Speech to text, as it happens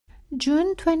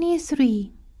June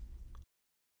 23.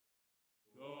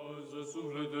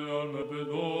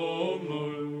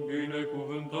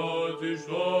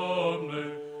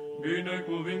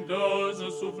 Binecuvintează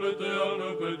suflete al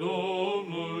meu pe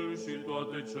Domnul și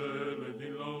toate cele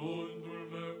din lăuntrul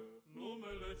meu,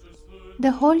 numele ce sfânt.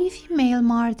 The Holy Female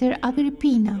Martyr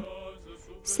Agrippina.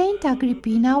 Saint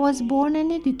Agrippina was born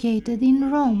and educated in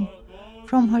Rome.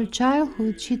 From her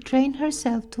childhood she trained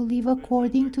herself to live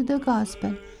according to the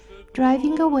Gospel,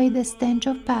 driving away the stench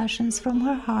of passions from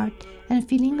her heart and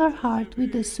filling her heart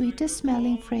with the sweetest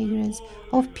smelling fragrance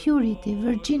of purity,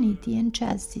 virginity, and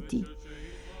chastity.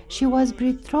 She was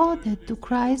betrothed to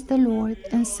Christ the Lord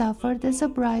and suffered as a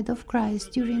bride of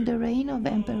Christ during the reign of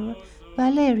Emperor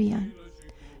Valerian.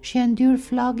 She endured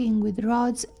flogging with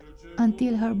rods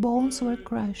until her bones were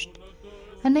crushed.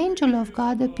 An angel of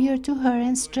God appeared to her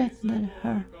and strengthened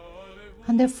her.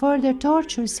 Under further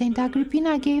torture, Saint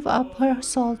Agrippina gave up her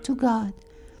soul to God.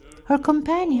 Her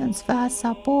companions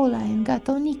Vasa, Paula, and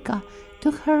Gatonica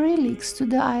took her relics to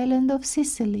the island of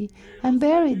Sicily and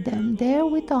buried them there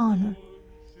with honor.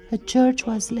 A church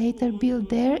was later built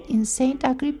there in Saint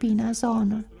Agrippina's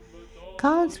honor.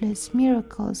 Countless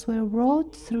miracles were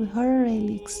wrought through her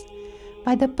relics.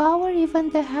 By the power, even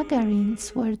the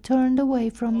Hagarenes were turned away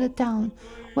from the town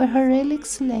where her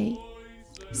relics lay.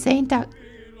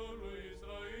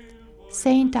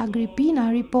 Saint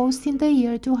Agrippina reposed in the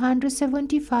year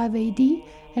 275 AD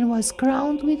and was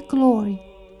crowned with glory.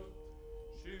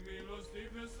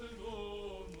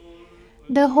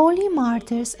 The holy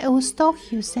martyrs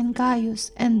EUSTOCHIUS and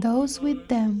GAIUS and those with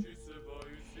them.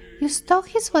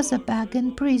 Eustochius was a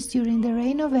pagan priest during the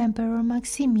reign of Emperor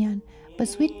Maximian,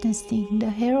 but witnessing the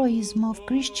heroism of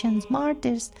Christian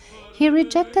martyrs, he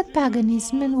rejected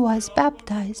paganism and was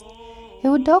baptized.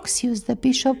 Eustochius, the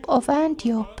bishop of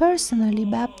Antioch, personally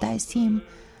baptized him.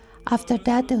 After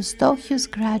that, Eustochius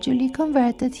gradually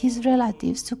converted his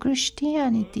relatives to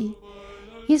Christianity.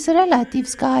 His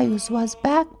relatives Gaius was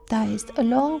baptized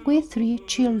along with 3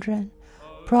 children,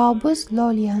 Probus,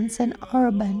 Lollians, and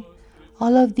Urban.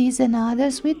 All of these and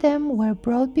others with them were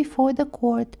brought before the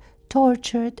court,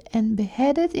 tortured, and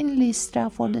beheaded in Lystra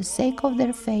for the sake of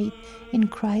their faith in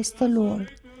Christ the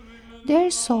Lord.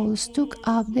 Their souls took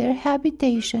up their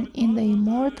habitation in the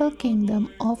immortal kingdom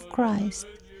of Christ.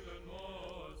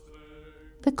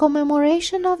 The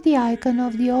commemoration of the icon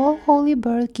of the all-holy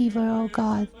birth-giver of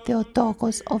God,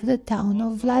 Theotokos, of the town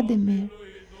of Vladimir.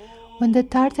 When the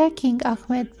Tatar king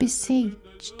Ahmed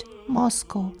besieged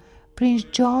Moscow, Prince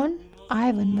John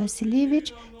Ivan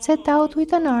Vasilievich set out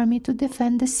with an army to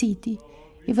defend the city.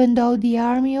 Even though the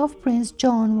army of Prince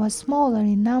John was smaller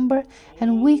in number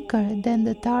and weaker than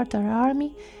the Tatar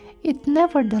army, it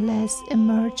nevertheless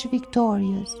emerged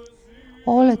victorious.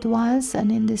 All at once an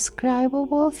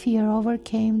indescribable fear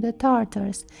overcame the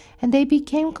Tartars, and they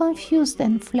became confused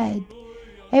and fled.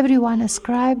 Everyone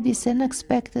ascribed this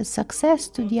unexpected success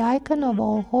to the icon of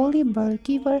all-holy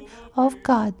birth-giver of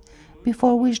God,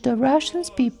 before which the Russian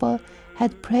people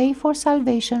had prayed for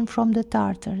salvation from the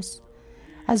Tartars.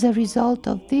 As a result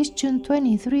of this, June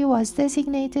 23 was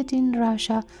designated in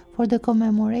Russia for the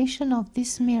commemoration of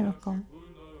this miracle.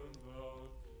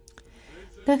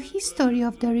 The history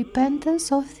of the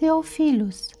repentance of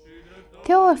Theophilus.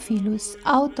 Theophilus,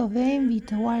 out of envy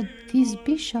toward his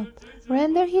bishop,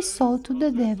 rendered his soul to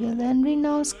the devil and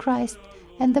renounced Christ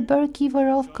and the birth-giver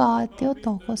of God,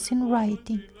 Theotokos, in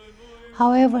writing.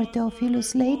 However,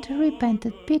 Theophilus later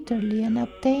repented bitterly and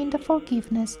obtained the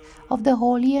forgiveness of the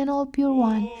Holy and All-Pure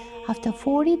One after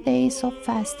 40 days of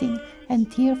fasting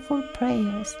and tearful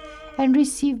prayers, and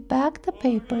received back the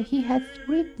paper he had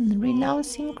written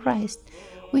renouncing Christ,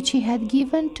 which he had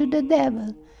given to the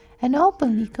devil, and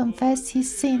openly confessed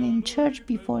his sin in church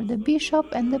before the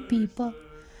bishop and the people.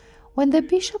 When the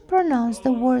bishop pronounced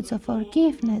the words of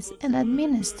forgiveness and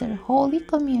administered Holy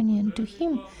Communion to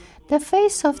him, the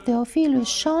face of Theophilus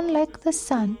shone like the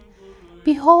sun.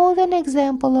 Behold an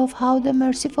example of how the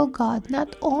merciful God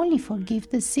not only forgives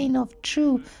the sin of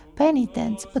true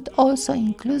penitents, but also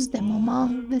includes them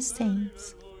among the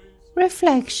saints.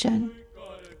 Reflection.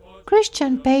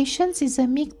 Christian patience is a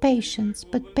meek patience,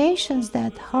 but patience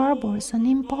that harbors an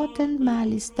impotent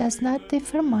malice does not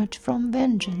differ much from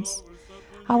vengeance.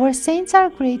 Our saints are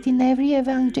great in every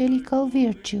evangelical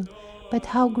virtue, but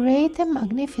how great and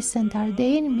magnificent are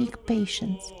they in meek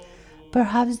patience!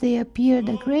 Perhaps they appear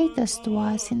the greatest to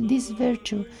us in this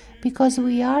virtue because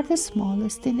we are the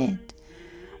smallest in it.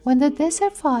 When the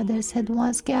Desert Fathers had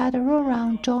once gathered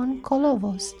around John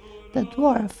Kolovos, the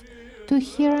dwarf, to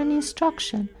hear an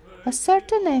instruction, a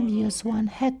certain envious one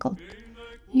heckled,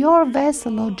 "Your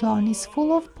vessel, O John, is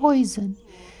full of poison.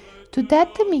 To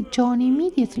that the meek John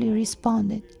immediately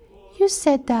responded, "You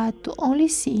said that to only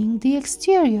seeing the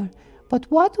exterior, but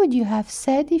what would you have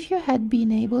said if you had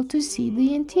been able to see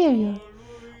the interior?"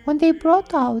 When they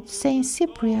brought out Saint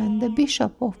Cyprian, the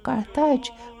bishop of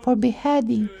Carthage, for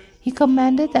beheading, he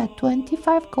commanded that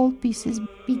 25 gold pieces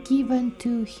be given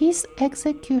to his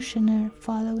executioner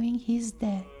following his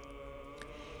death.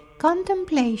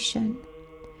 Contemplation.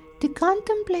 To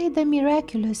contemplate the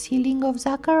miraculous healing of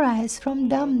Zacharias from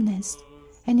dumbness,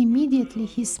 and immediately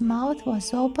his mouth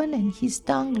was opened and his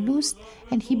tongue loosed,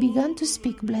 and he began to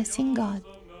speak, blessing God.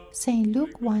 St.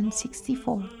 Luke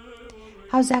 1:64.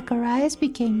 How Zacharias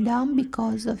became dumb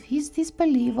because of his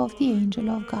disbelief of the angel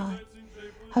of God.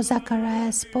 How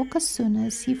Zacharias spoke as soon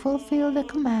as he fulfilled the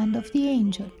command of the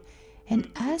angel, and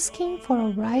asking for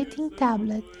a writing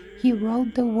tablet, he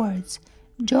wrote the words,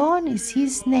 "John is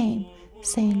his name."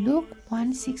 St. Luke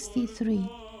 1:63.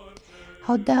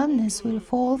 How dumbness will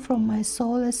fall from my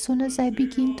soul as soon as I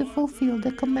begin to fulfill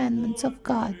the commandments of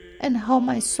God, and how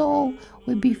my soul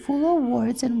will be full of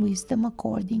words and wisdom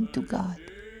according to God.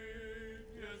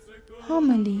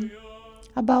 Homily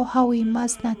about how we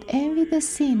must not envy the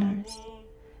sinners.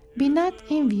 Be not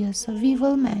envious of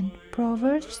evil men.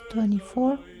 Proverbs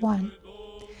 24:1.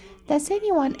 Does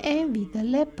anyone envy the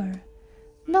leper?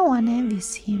 No one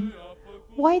envies him.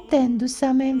 Why then do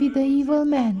some envy the evil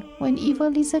man, when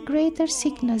evil is a greater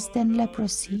sickness than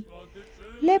leprosy?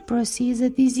 Leprosy is a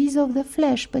disease of the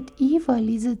flesh, but evil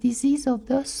is a disease of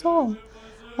the soul.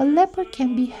 A leper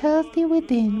can be healthy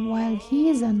within while he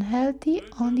is unhealthy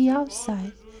on the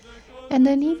outside, and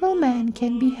an evil man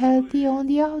can be healthy on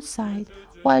the outside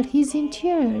while his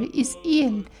interior is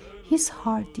ill, his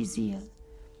heart is ill.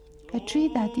 A tree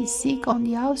that is sick on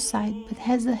the outside but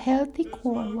has a healthy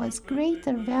core was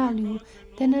greater value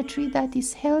than a tree that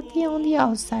is healthy on the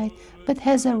outside but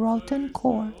has a rotten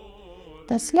core.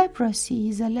 Thus leprosy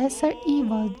is a lesser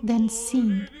evil than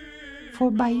sin,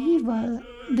 for by evil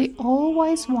the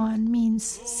all-wise one means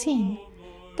sin.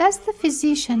 Does the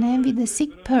physician envy the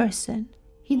sick person?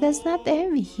 He does not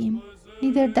envy him,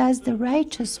 neither does the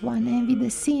righteous one envy the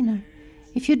sinner.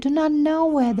 If you do not know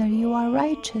whether you are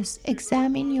righteous,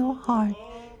 examine your heart.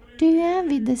 Do you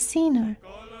envy the sinner?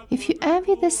 If you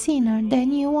envy the sinner,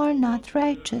 then you are not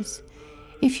righteous.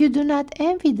 If you do not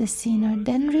envy the sinner,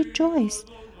 then rejoice,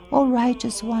 O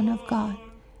righteous one of God.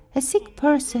 A sick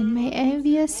person may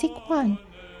envy a sick one.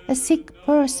 A sick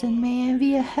person may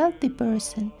envy a healthy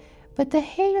person, but a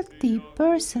healthy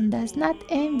person does not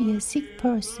envy a sick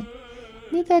person.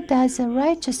 Neither does a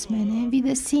righteous man envy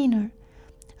the sinner.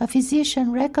 A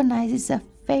physician recognizes a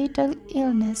fatal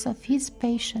illness of his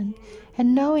patient,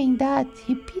 and knowing that,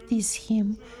 he pities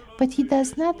him, but he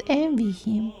does not envy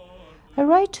him. A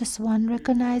righteous one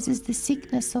recognizes the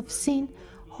sickness of sin,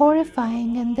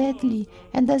 horrifying and deadly,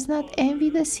 and does not envy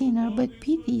the sinner, but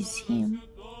pities him.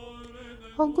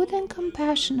 O good and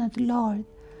compassionate Lord,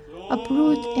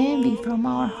 uproot envy from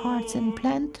our hearts and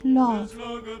plant love.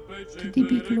 To thee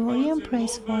be glory and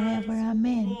praise forever.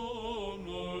 Amen.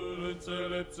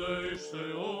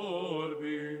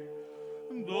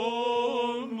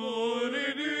 Domnul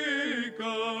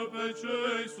ridică pe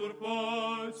cei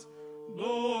surpați,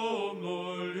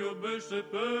 Domnul iubește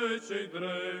pe cei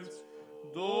drepți,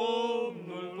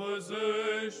 Domnul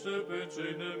păzește pe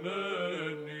cei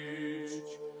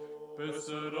nemernici. Pe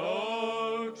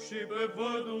sărac și pe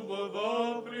văduvă va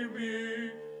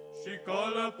primi, și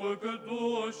calea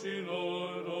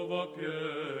păcătoșilor o va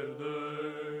pierde.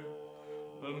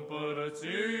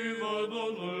 Împărăția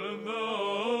Domnul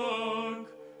MEAK,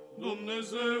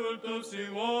 Dumnezeul tău,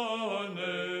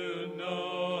 Sioane, în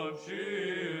neam și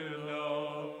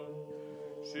neam.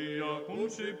 Și acum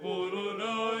și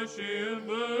pururea și în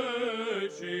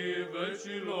vecii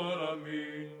vecilor.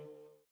 Amin.